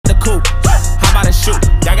coupe? How about a shoot?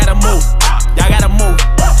 Y'all gotta move. Y'all gotta move.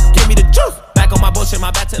 Give me the juice. Back on my bullshit,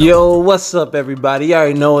 my back to the... Yo, what's up, everybody? You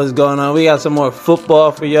already know what's going on. We got some more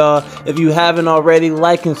football for y'all. If you haven't already,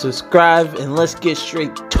 like and subscribe, and let's get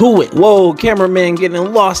straight to it. Whoa, cameraman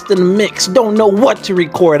getting lost in the mix. Don't know what to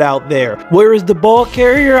record out there. Where is the ball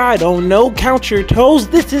carrier? I don't know. Count your toes.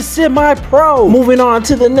 This is semi-pro. Moving on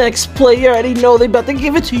to the next play. You already know they about to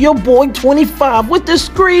give it to your boy 25 with the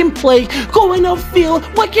screenplay. Going upfield.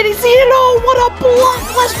 What can he see it? Oh, what a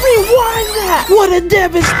block. Let's rewind that. What a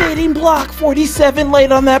devastating block. 47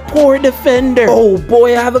 late on that poor defender. Oh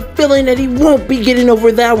boy, I have a feeling that he won't be getting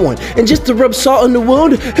over that one. And just to rub salt on the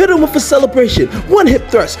wound, hit him with a celebration. 1 hip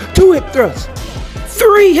thrust, 2 hip thrusts,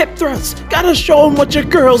 3 hip thrusts. Gotta show him what your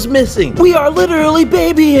girl's missing. We are literally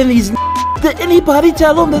babying these. Did anybody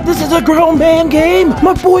tell him that this is a grown man game?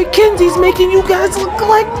 My boy Kenzie's making you guys look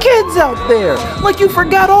like kids out there. Like you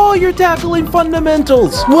forgot all your tackling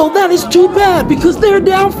fundamentals. Well, that is too bad because their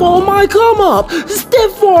downfall might come up.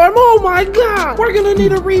 Stiff arm, oh my god. We're gonna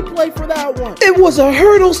need a replay for that one. It was a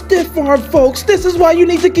hurdle stiff arm, folks. This is why you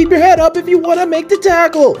need to keep your head up if you want to make the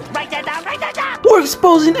tackle. Write that down, write that down. We're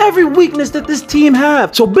exposing every weakness that this team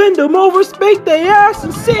have. So bend them over, spank their ass,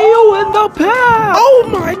 and see you in the path. Oh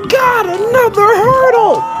my god, another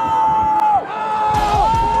hurdle!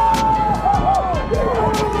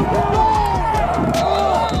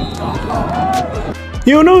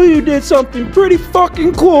 You know you did something pretty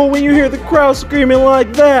fucking cool when you hear the crowd screaming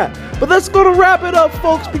like that. But that's gonna wrap it up,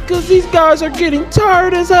 folks, because these guys are getting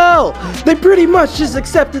tired as hell. They pretty much just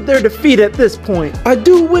accepted their defeat at this point. I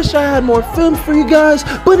do wish I had more film for you guys,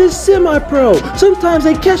 but it's semi-pro. Sometimes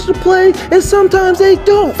they catch the play, and sometimes they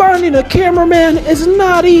don't. Finding a cameraman is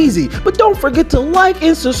not easy, but don't forget to like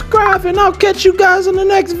and subscribe, and I'll catch you guys in the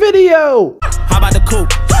next video. How about the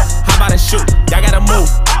coupe? How about a shoot? Y'all gotta move.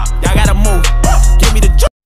 Y'all gotta move.